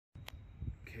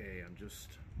Okay, I'm just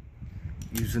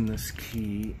using this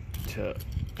key to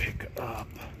pick up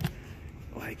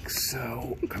like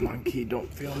so. Come on, key,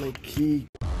 don't fail me, key.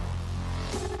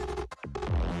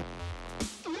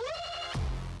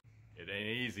 It ain't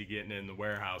easy getting in the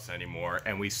warehouse anymore,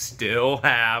 and we still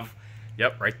have,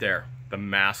 yep, right there, the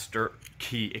master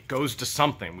key. It goes to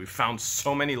something. We found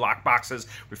so many lock boxes.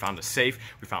 We found a safe.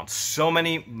 We found so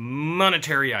many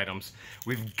monetary items.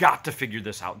 We've got to figure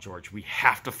this out, George. We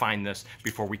have to find this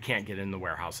before we can't get in the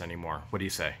warehouse anymore. What do you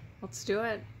say? Let's do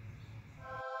it.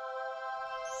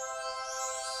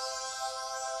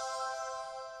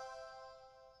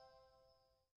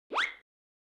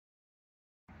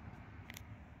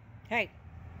 Hey.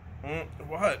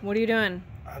 What? What are you doing?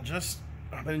 I've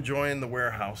been enjoying the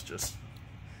warehouse, just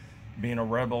being a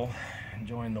rebel,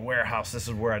 enjoying the warehouse. This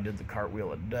is where I did the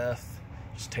cartwheel of death,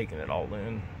 just taking it all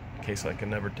in case I can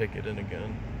never take it in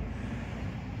again.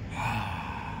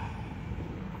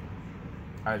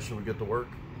 All right, should we get to work?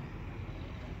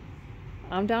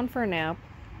 I'm down for a nap.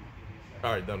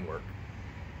 All right, done work.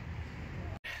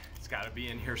 It's got to be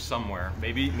in here somewhere.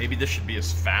 Maybe this should be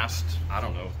as fast. I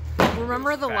don't know.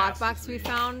 Remember the lockbox we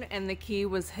found and the key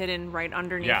was hidden right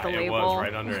underneath the label? Yeah, it was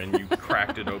right under, and you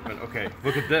cracked it open. Okay,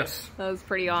 look at this. That was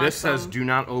pretty awesome. This says do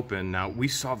not open. Now, we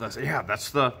saw this. Yeah,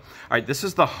 that's the, all right, this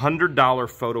is the $100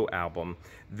 photo album.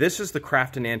 This is the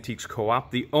Craft and Antiques Co-op.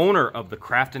 The owner of the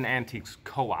Craft and Antiques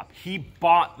Co-op, he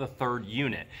bought the third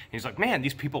unit. He's like, man,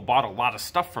 these people bought a lot of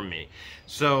stuff from me.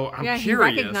 So I'm curious. Yeah, he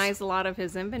recognized a lot of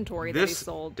his inventory that he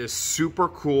sold. This is super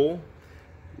cool.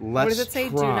 Let's what does it say?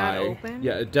 try. Do not open?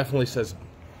 Yeah, it definitely says.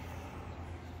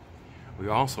 We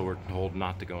also were told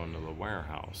not to go into the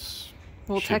warehouse.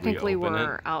 Well, technically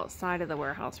we're outside of the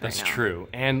warehouse right now. That's true.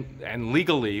 And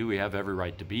legally, we have every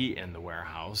right to be in the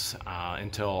warehouse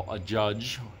until a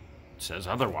judge says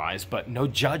otherwise. But no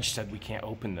judge said we can't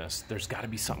open this. There's got to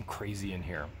be something crazy in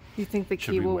here. You think the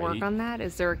key will work on that?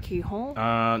 Is there a keyhole?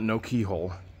 No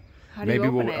keyhole. How do you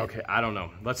open it? Okay, I don't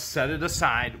know. Let's set it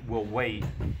aside. We'll wait.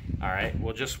 All right,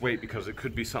 we'll just wait because it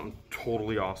could be something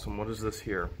totally awesome. What is this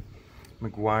here?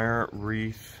 McGuire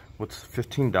wreath. What's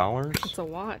 $15? It's a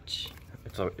watch.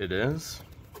 It is?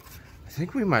 I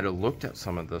think we might have looked at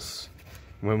some of this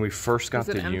when we first got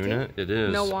the unit. It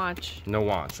is. No watch. No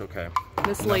watch, okay.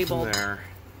 Mislabeled. There.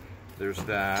 There's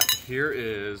that. Here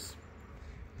is,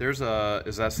 does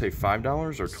that say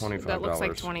 $5 or $25? That looks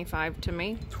like $25 to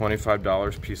me.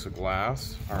 $25 piece of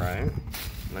glass. All right.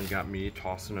 And then got me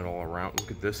tossing it all around. Look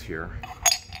at this here.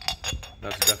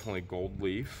 That's definitely gold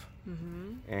leaf.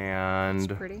 Mm-hmm. And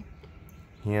that's pretty.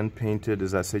 Hand painted,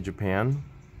 does that say Japan?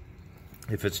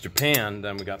 If it's Japan,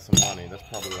 then we got some money. That's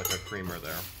probably like a creamer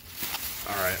there.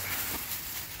 All right.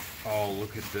 Oh,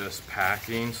 look at this.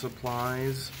 Packing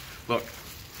supplies. Look,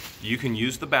 you can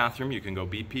use the bathroom. You can go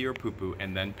BP or poo-poo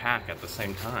and then pack at the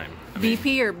same time.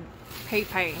 BP or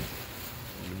pay?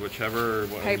 Whichever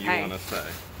one you want to say.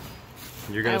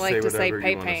 You're going to say whatever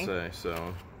you want to say.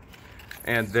 So.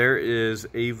 And there is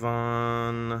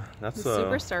Avon. That's the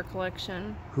Superstar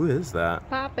collection. Who is that?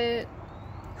 Pop it.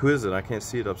 Who is it? I can't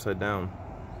see it upside down.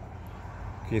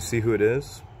 Can you see who it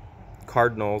is?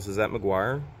 Cardinals. Is that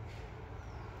McGuire?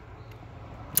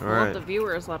 All right. Let the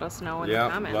viewers let us know in the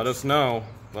comments. Let us know.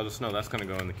 Let us know. That's going to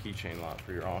go in the keychain lot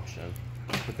for your auction.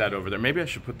 Put that over there. Maybe I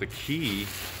should put the key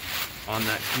on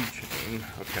that keychain.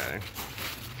 Okay.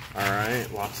 All right.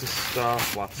 Lots of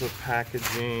stuff. Lots of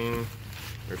packaging.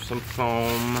 There's some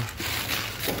foam.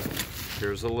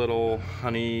 Here's a little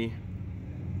honey,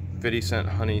 50-cent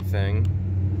honey thing.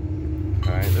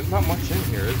 Okay, there's not much in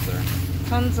here, is there?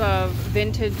 Tons of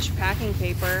vintage packing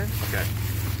paper. Okay,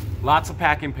 lots of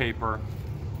packing paper.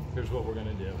 Here's what we're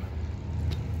gonna do.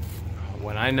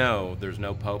 When I know there's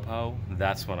no po-po,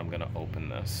 that's when I'm gonna open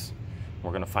this.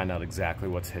 We're gonna find out exactly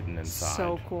what's hidden inside.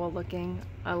 So cool looking.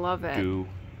 I love it. Do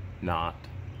not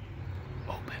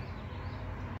open.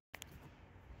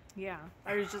 Yeah,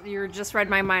 you just read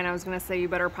my mind. I was gonna say you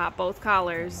better pop both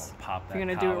collars. Pop that. You're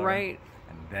gonna do it right.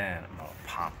 And then I'm gonna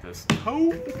pop this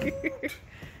tote.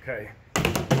 Okay.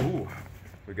 Ooh,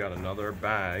 we got another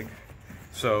bag.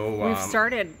 So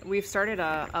we've started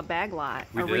a bag lot,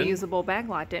 reusable bag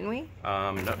lot, didn't we? No,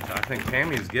 I think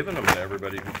Tammy's giving them to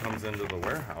everybody who comes into the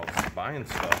warehouse buying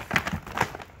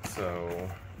stuff. So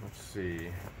let's see.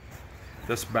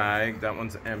 This bag, that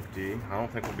one's empty. I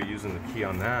don't think we'll be using the key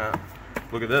on that.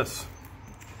 Look at this.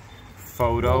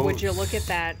 Photo. Well, would you look at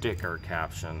that? Sticker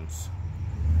captions.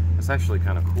 It's actually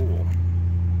kind of cool.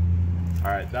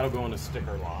 All right, that'll go in the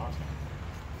sticker lot.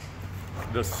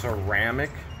 The ceramic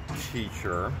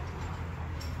teacher.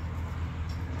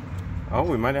 Oh,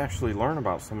 we might actually learn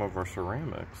about some of our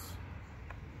ceramics.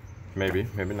 Maybe,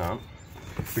 maybe not.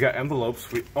 We got envelopes.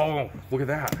 Oh, look at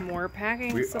that. More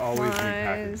packing We supplies. always need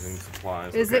packaging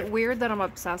supplies. Is it weird that I'm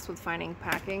obsessed with finding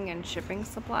packing and shipping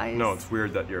supplies? No, it's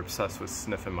weird that you're obsessed with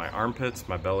sniffing my armpits,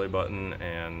 my belly button,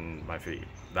 and my feet.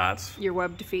 That's... Your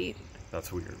webbed feet.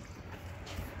 That's weird.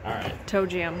 All right. Toe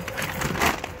jam.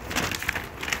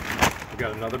 We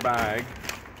got another bag.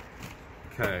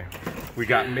 Okay. We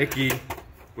got Mickey.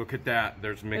 Look at that.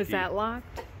 There's Mickey. Is that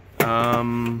locked?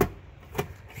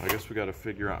 I guess we got to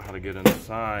figure out how to get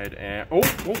inside. And oh,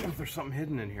 there's something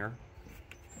hidden in here.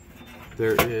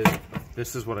 There is.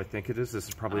 This is what I think it is. This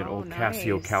is probably an old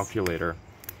Casio calculator.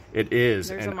 It is.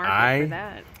 There's and a market for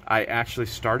that. I actually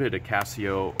started a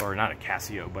Casio, or not a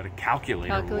Casio, but a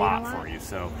calculator lot for you.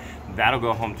 So that'll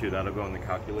go home too. That'll go in the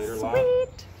calculator lot.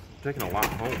 Sweet. Taking a lot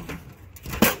home.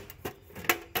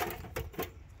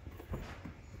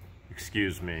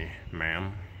 Excuse me,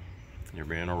 ma'am. You're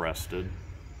being arrested.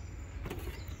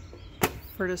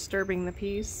 For disturbing the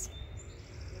peace.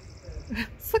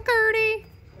 Security.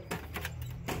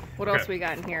 What else we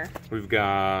got in here? We've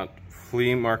got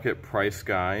flea market price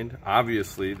guide.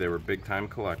 Obviously, they were big time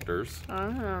collectors.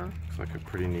 Looks like a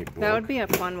pretty neat book. That would be a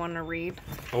fun one to read.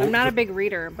 I'm not a big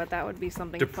reader, but that would be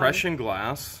something Depression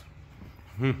glass.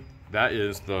 That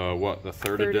is the, what, the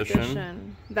third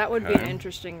edition? That would be an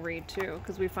interesting read, too,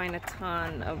 because we find a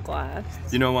ton of glass.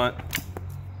 You know what?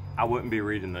 I wouldn't be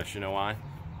reading this. You know why?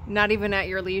 Not even at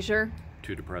your leisure?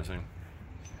 Too depressing.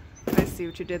 I see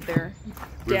what you did there.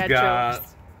 We've got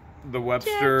the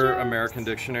Webster American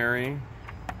Dictionary. You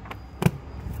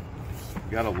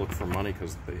gotta look for money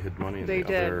because they hid money. They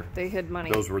did. They hid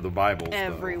money. Those were the Bibles.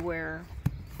 Everywhere.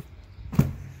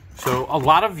 So a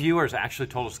lot of viewers actually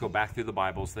told us to go back through the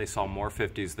Bibles. They saw more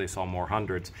 50s, they saw more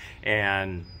 100s.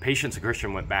 And Patience and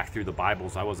Christian went back through the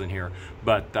Bibles. I wasn't here.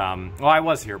 But, well, I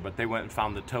was here, but they went and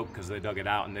found the tote because they dug it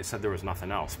out and they said there was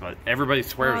nothing else. But everybody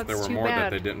swears there were more that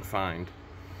they didn't find.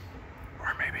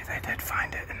 Or maybe they did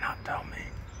find it and not tell me.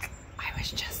 I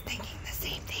was just thinking the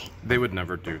same thing. They would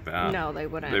never do that. No, they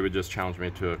wouldn't. They would just challenge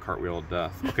me to a cartwheel of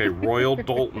death. Okay, Royal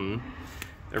Dalton.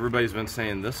 Everybody's been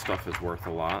saying this stuff is worth a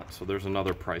lot, so there's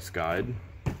another price guide.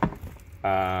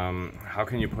 How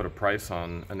can you put a price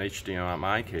on an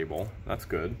HDMI cable? That's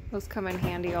good. Those come in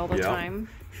handy all the time.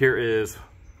 Here is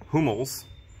Hummels.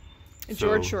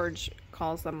 George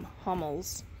calls them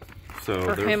Hummels. So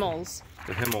or Himmels.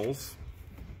 The Himmels.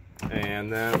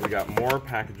 And then we got more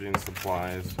packaging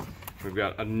supplies. We've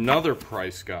got another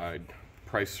price guide,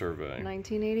 price survey.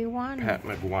 1981. Pat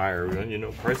McGuire. You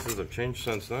know, prices have changed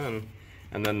since then.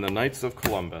 And then the Knights of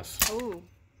Columbus. Oh,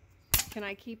 can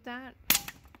I keep that?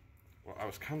 Well, I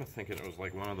was kind of thinking it was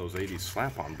like one of those 80s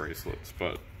slap-on bracelets,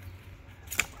 but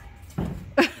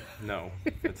no,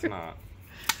 it's not.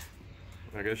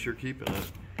 I guess you're keeping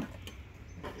it.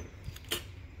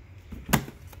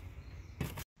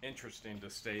 Interesting to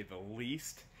say the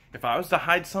least. If I was to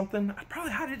hide something, I'd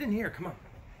probably hide it in here. Come on.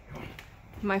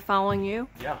 Am I following you?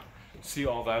 Yeah. See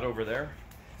all that over there?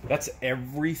 That's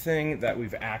everything that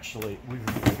we've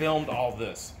filmed all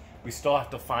this. We still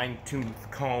have to fine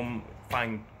comb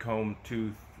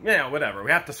tooth, yeah, whatever.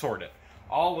 We have to sort it.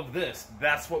 All of this,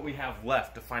 that's what we have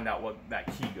left to find out what that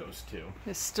key goes to.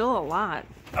 It's still a lot.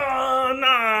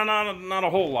 Not a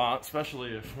whole lot,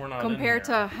 especially if we're not compared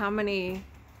to how many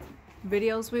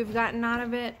videos we've gotten out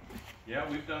of it. Yeah,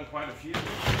 we've done quite a few.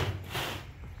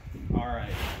 All right,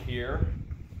 here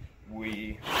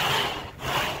we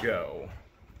go.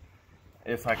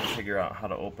 If I can figure out how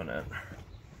to open it.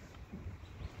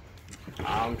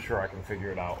 I'm sure I can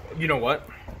figure it out. You know what?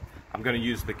 I'm gonna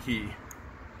use the key.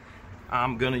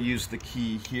 I'm gonna use the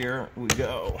key. Here we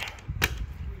go.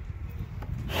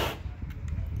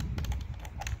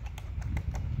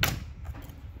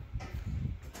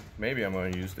 Maybe I'm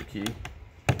gonna use the key.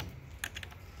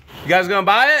 You guys gonna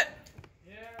buy it?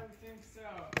 Yeah, I think so.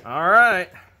 All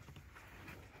right.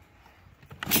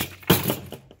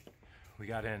 We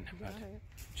got in, but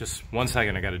just 1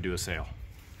 second, I gotta do a sale.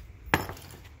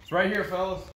 It's right here,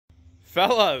 fellas.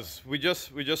 Fellas, we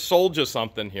just sold you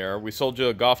something here. We sold you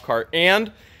a golf cart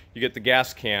and you get the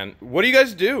gas can. What do you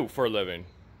guys do for a living?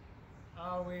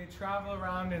 We travel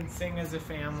around and sing as a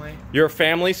family. You're a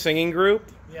family singing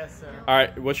group? Yes, sir. All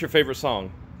right, what's your favorite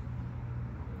song?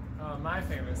 My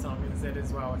favorite song is It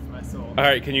Is Well With My Soul. All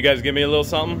right, can you guys give me a little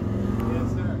something?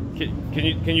 Yes, sir.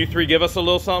 Can you three give us a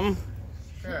little something?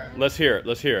 Sure. Let's hear it.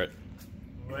 Let's hear it.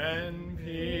 When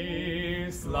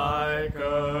peace like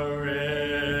a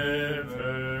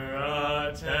river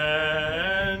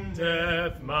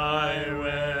attendeth my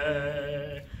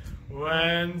way,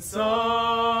 when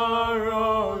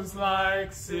sorrows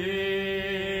like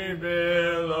sea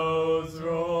billows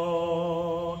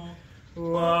roll,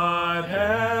 what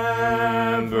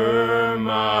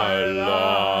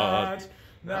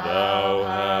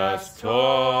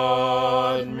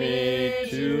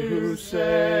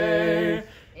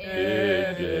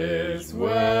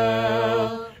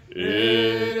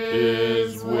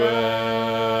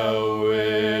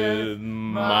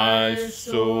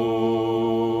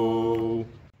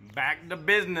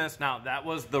goodness. Now, that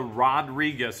was the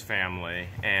Rodriguez family,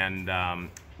 and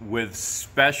with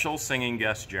special singing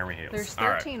guest Jeremy Hale. There's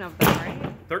 13 of them,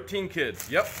 right? 13 kids,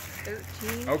 yep.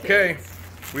 13 Okay, kids.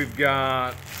 we've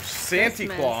got Santa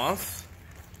Christmas. Claus.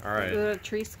 All right. Is it a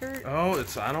tree skirt? Oh,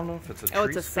 it's, I don't know if it's a tree Oh,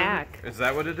 it's a skirt. sack. Is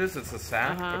that what it is? It's a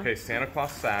sack? Uh-huh. Okay, Santa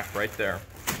Claus sack right there.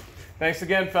 Thanks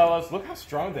again, fellas. Look how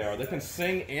strong they are. They can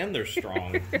sing and they're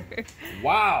strong.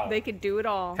 Wow. They could do it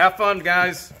all. Have fun,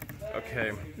 guys.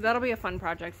 Okay. That'll be a fun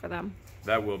project for them.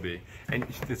 That will be. And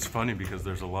it's funny because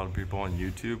there's a lot of people on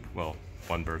YouTube. Well,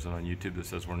 one person on YouTube that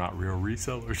says we're not real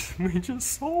resellers. We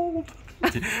just sold.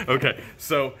 Okay,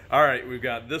 so, all right, we've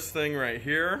got this thing right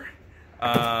here.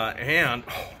 And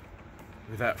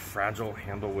with that fragile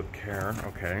handle with care.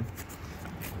 Okay.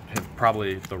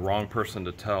 Probably the wrong person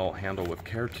to tell handle with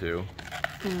care to.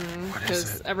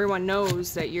 Because everyone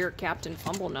knows that you're Captain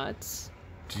Fumblenuts.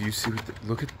 Do you see what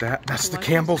look at that? That's the What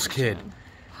Campbell's is that kid. one?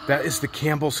 That is the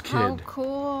Campbell's kid. How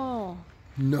cool.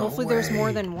 No Hopefully way. there's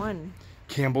more than one.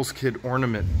 Campbell's kid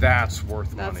ornament. That's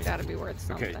worth money. That's got to be worth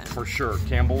something. Okay, for sure.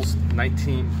 Campbell's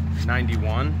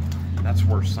 1991. That's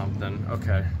worth something.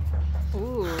 Okay.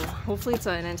 Ooh, hopefully it's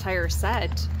an entire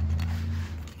set.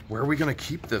 Where are we gonna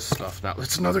keep this stuff now?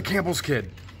 It's another Campbell's kid.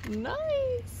 Nice.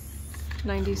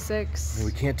 96.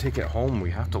 We can't take it home. We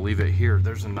have to leave it here.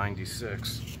 There's a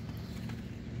 96.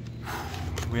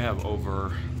 We have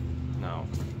over, no,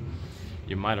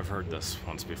 you might have heard this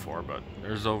once before, but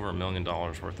there's over $1 million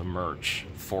worth of merch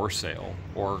for sale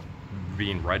or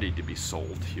being ready to be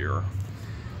sold here.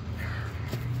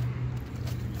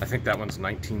 I think that one's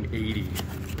 1980.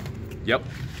 Yep.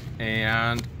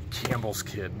 And Campbell's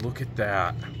kid. Look at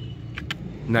that.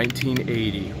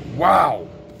 1980. Wow.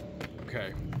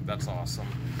 Okay, that's awesome.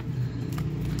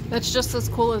 That's just as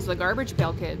cool as the Garbage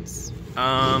Pail Kids.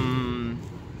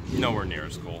 Nowhere near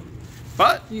as cool.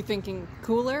 But You thinking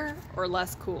cooler or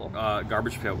less cool?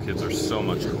 Garbage Pail Kids are so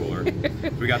much cooler.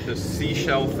 We got this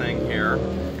seashell thing here.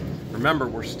 Remember,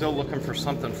 we're still looking for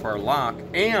something for our lock,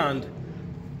 and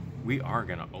we are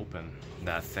gonna open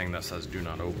that thing that says "Do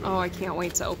not open." Oh, I can't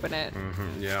wait to open it.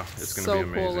 Yeah, it's gonna So be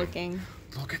amazing. cool looking.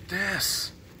 Look at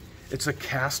this. It's a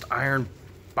cast iron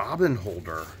bobbin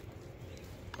holder.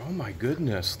 Oh my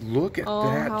goodness! Look at Oh,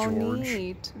 that, how George.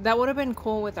 neat. That would have been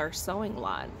cool with our sewing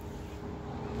lot.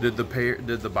 Did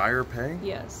the buyer pay?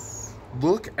 Yes.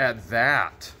 Look at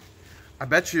that. I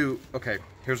bet you, okay,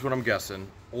 here's what I'm guessing.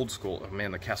 Old school, oh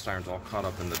man, the cast iron's all caught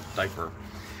up in the diaper.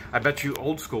 I bet you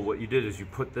old school, what you did is you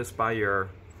put this by your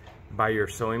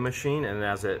sewing machine, and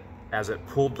as it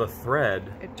pulled the thread,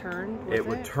 It turned. it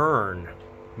would turn.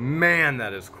 Man,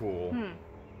 that is cool.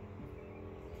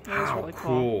 That was How really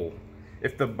cool.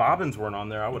 If the bobbins weren't on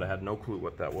there, I would have had no clue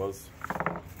what that was.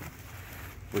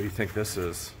 What do you think this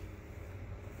is?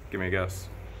 Give me a guess.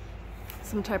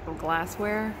 Some type of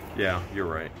glassware. Yeah, you're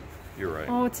right. You're right.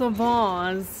 Oh, it's a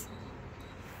vase.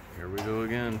 Here we go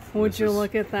again. Would you Mrs.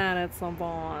 look at that? It's a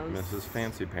vase. Mrs.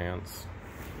 Fancy Pants.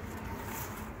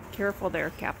 Careful there,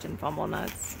 Captain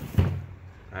Fumblenuts.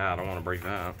 Ah, I don't want to break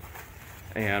that.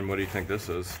 And what do you think this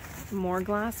is? More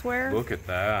glassware. Look at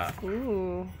that.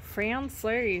 Ooh,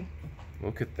 fancy.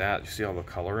 Look at that. You see all the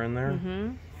color in there? Mm-hmm.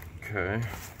 Okay.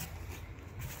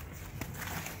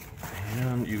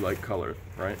 And you like color,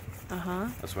 right? Uh-huh.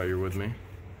 That's why you're with me?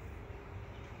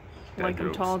 Dad Like I'm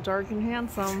jokes. tall, dark, and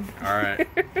handsome. All right.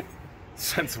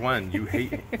 Since when? You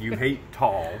hate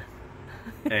tall.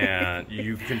 And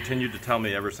you continued to tell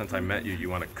me ever since I met you, you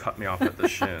want to cut me off at the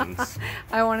shins.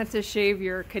 I wanted to shave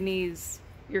your knees,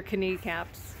 your knee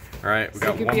caps. All right, we So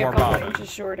got it could one be more a couple bobbin.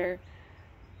 inches shorter.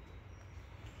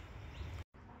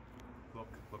 Look.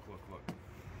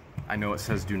 I know it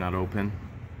says do not open.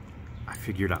 I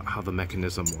figured out how the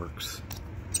mechanism works.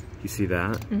 You see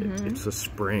that? It's a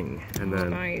spring, and then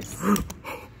Nice. I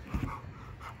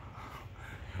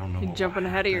don't know. You're what jumping will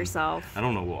ahead of happen. yourself. I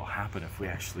don't know what will happen if we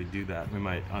actually do that. We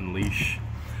might unleash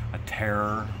a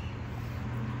terror.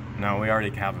 No, we already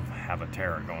have a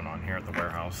terror going on here at the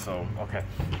warehouse. So okay,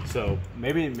 so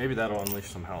maybe that'll unleash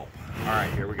some help. All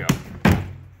right, here we go.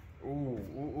 Ooh.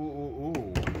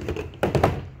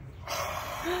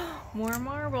 More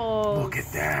marbles. Look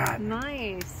at that.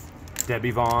 Nice.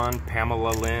 Debbie Vaughn, Pamela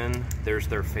Lynn, there's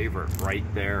their favorite right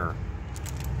there.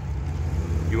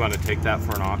 You want to take that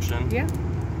for an auction? Yeah.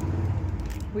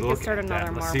 We Look could start at that.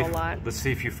 another Let's see marble if- lot. Let's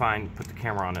see if you find, put the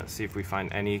camera on it, see if we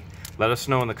find any. Let us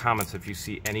know in the comments if you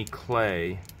see any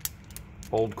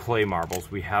old clay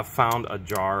marbles. We have found a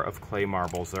jar of clay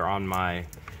marbles. They're on my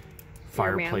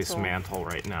fireplace mantle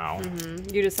right now.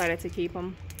 You decided to keep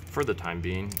them. For the time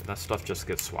being. That stuff just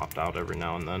gets swapped out every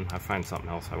now and then. I find something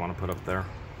else I want to put up there.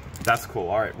 That's cool.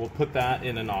 All right, we'll put that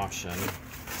in an auction.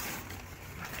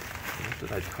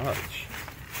 did I touch?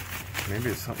 Maybe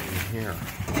it's something in here.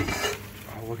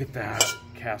 Oh, look at that.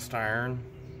 Cast iron.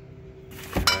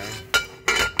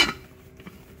 Okay.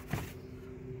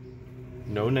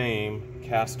 No name,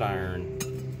 cast iron.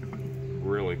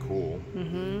 Really cool.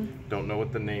 Don't know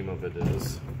what the name of it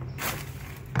is.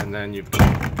 And then you've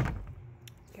got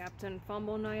Captain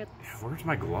Fumble Knight. Where's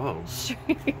my gloves?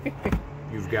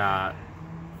 You've got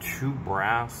 2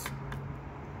 brass.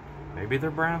 Maybe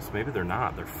they're brass, maybe they're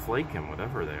not. They're flaking,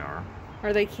 whatever they are.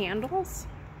 Are they candles?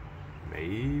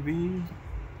 Maybe.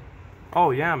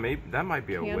 Oh yeah, maybe that might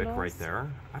be a wick Candles? right there.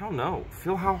 I don't know.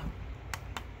 Feel how.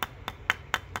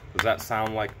 Does that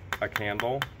sound like a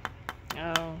candle?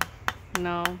 Oh,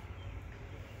 no.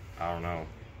 I don't know.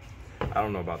 I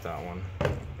don't know about that one.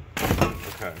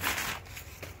 Okay.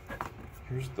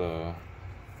 Here's the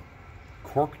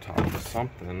cork top of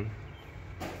something.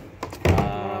 What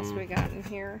else we got in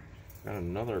here? Got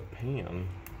another pan.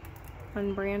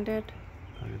 Unbranded.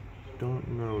 I don't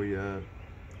know yet.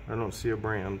 I don't see a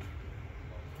brand.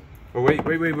 Oh, wait.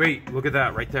 Look at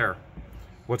that right there.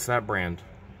 What's that brand?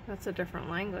 That's a different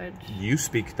language. You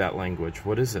speak that language.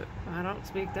 What is it? I don't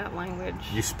speak that language.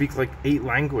 You speak like 8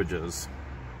 languages.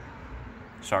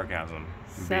 Sarcasm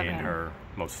 7. being her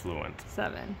most fluent.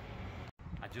 7.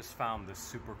 I just found this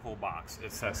super cool box.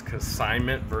 It says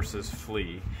consignment versus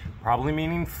flea, probably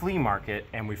meaning flea market,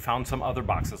 and we found some other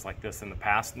boxes like this in the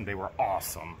past and they were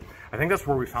awesome. I think that's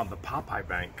where we found the Popeye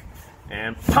bank.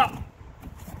 And pop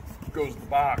goes the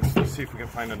box. Let's see if we can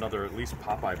find another at least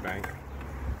Popeye bank.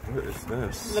 What is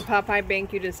this? The Popeye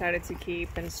bank you decided to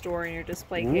keep and store in your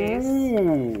display case.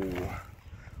 Ooh.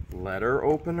 Letter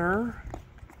opener.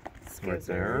 Skizzers. Right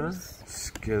there.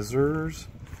 Skizzers.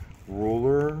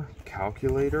 Ruler.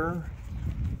 Calculator.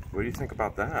 What do you think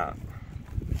about that?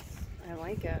 I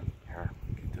like it. Here,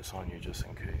 get this on you just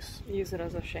in case. Use it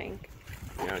as a shank.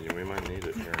 Yeah, we might need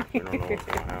it here. We don't know what's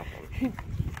going to happen.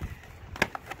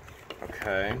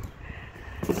 Okay.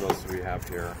 What else do we have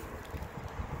here?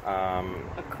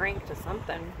 A crank to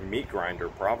something. Meat grinder,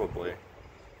 probably.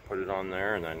 Put it on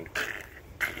there and then...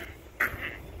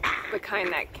 The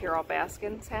kind that Carol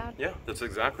Baskins had? Yeah, that's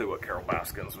exactly what Carol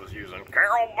Baskins was using.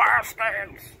 Carol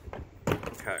Baskins!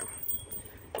 Okay.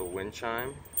 The wind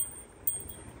chime.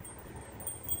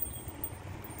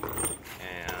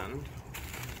 And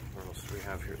what else do we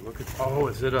have here? Look at, oh,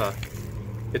 is it a,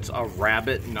 it's a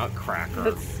rabbit nutcracker.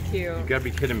 That's cute. You gotta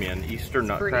be kidding me, an Easter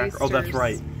nutcracker? Oh, that's Easters.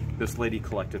 right. This lady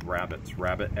collected rabbits,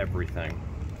 rabbit everything.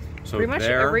 So pretty much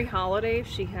there, every holiday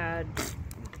she had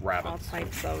rabbits. all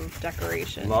types of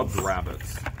decorations. Loved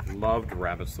rabbits. Loved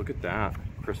rabbits. Look at that.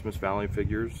 Christmas Valley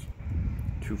figures.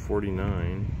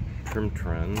 $2.49. Trim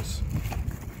Trends.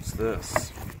 What's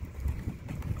this?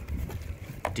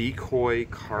 Decoy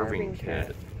carving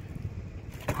kit.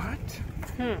 What?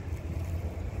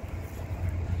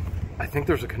 I think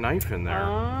there's a knife in there.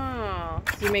 Oh,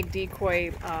 so you make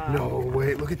decoy. No,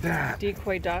 wait, look at that.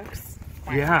 Decoy ducks.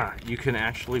 Yeah, you can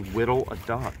actually whittle a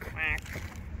duck.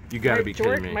 You gotta be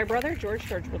kidding me. My brother George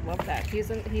would love that.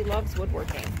 He loves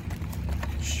woodworking.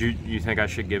 You think I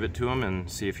should give it to him and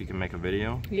see if he can make a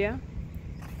video? Yeah.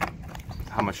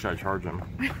 How much should I charge him?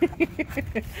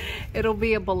 It'll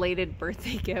be a belated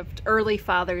birthday gift, early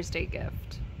Father's Day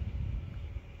gift.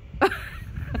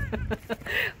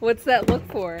 What's that look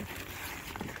for?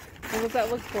 What was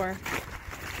that look for?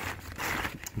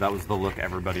 That was the look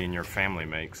everybody in your family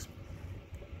makes.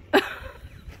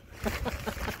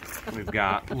 We've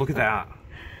got, look at that,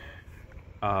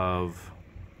 of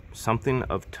something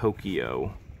of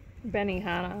Tokyo.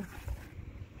 Benihana.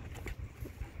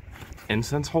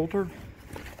 Incense holder?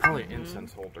 Probably an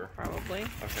incense holder. Probably.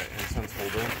 Okay, incense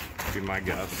holder would be my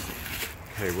guess.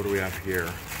 Okay, what do we have here?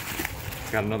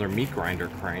 Got another meat grinder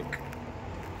crank.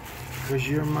 Cause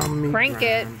you're my meat Crank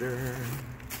grinder.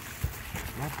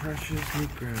 My precious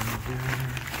meat grinder.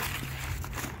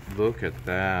 Look at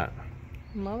that.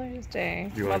 Mother's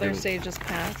Day. You wanna Mother's give- Day just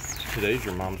passed. Today's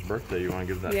your mom's birthday. You want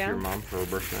to give that Yeah. to your mom for her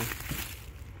birthday?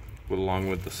 Along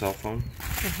with the cell phone?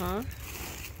 Uh-huh.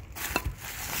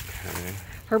 Okay.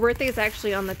 Her birthday is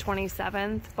actually on the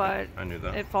 27th, but I knew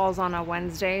that. it falls on a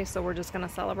Wednesday, so we're just going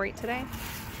to celebrate today.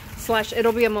 /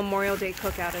 it'll be a Memorial Day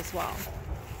cookout as well.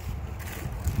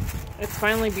 It's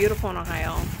finally beautiful in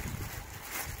Ohio.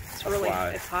 It's really,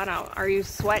 it's hot out. Are you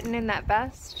sweating in that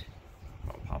vest?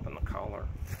 I'll pop in the collar.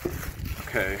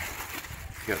 Okay.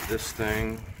 You got this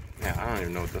thing. Yeah, I don't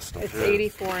even know what this stuff It's is.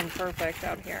 84 and perfect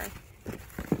out here.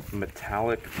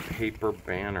 Metallic paper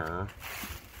banner.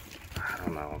 I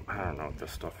don't know what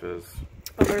this stuff is.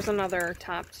 Oh, there's another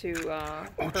top to Oh,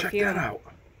 perfume. check that out.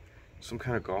 Some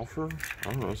kind of golfer? I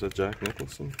don't know, is that Jack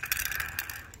Nicholson?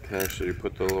 Okay, so you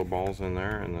put the little balls in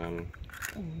there and then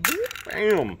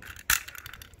bam!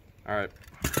 Alright.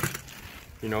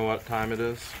 You know what time it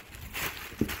is?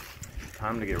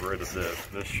 Time to get rid of this.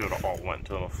 This should have all went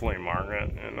to the flea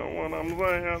market. You know what I'm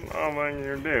saying? I think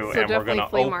you do. So and we're gonna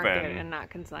flea open. market and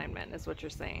not consignment is what you're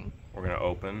saying. We're gonna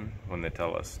open when they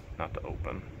tell us not to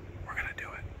open. We're gonna do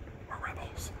it. We're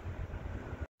rebels.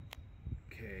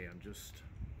 Okay, I'm just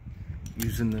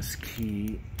using this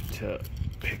key to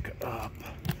pick up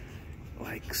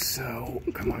like so.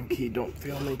 Come on, key, don't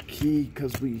fail me, key,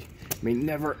 because we may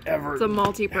never ever. It's a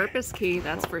multi-purpose key,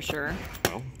 that's for sure.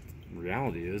 Well,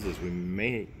 reality is we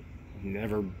may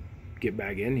never get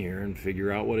back in here and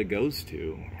figure out what it goes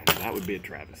to. That would be a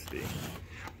travesty.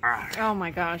 All right. Oh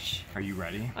my gosh. Are you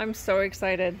ready? I'm so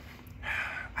excited.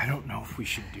 I don't know if we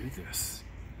should do this.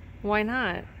 Why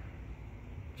not?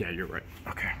 Yeah, you're right.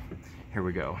 Okay, here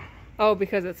we go. Oh,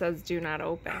 because it says do not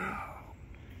open.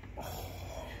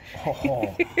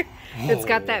 Oh. It's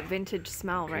got that vintage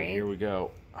smell, Okay, right? here we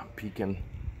go. I'm peeking.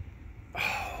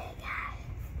 Oh, wow.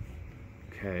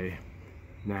 Okay.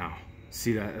 Now,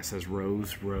 see that? It says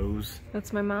Rose, Rose.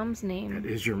 That's my mom's name. That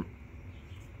is your...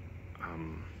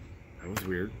 that was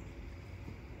weird.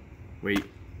 Wait.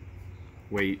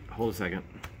 Wait. Hold a second.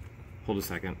 Hold a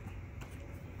second.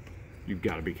 You've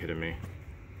got to be kidding me.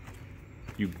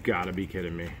 You've got to be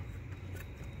kidding me.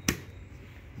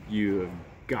 You have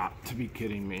got to be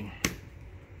kidding me.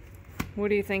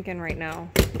 What are you thinking right now?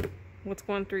 What's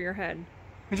going through your head?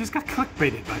 I just got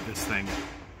clickbaited by this thing.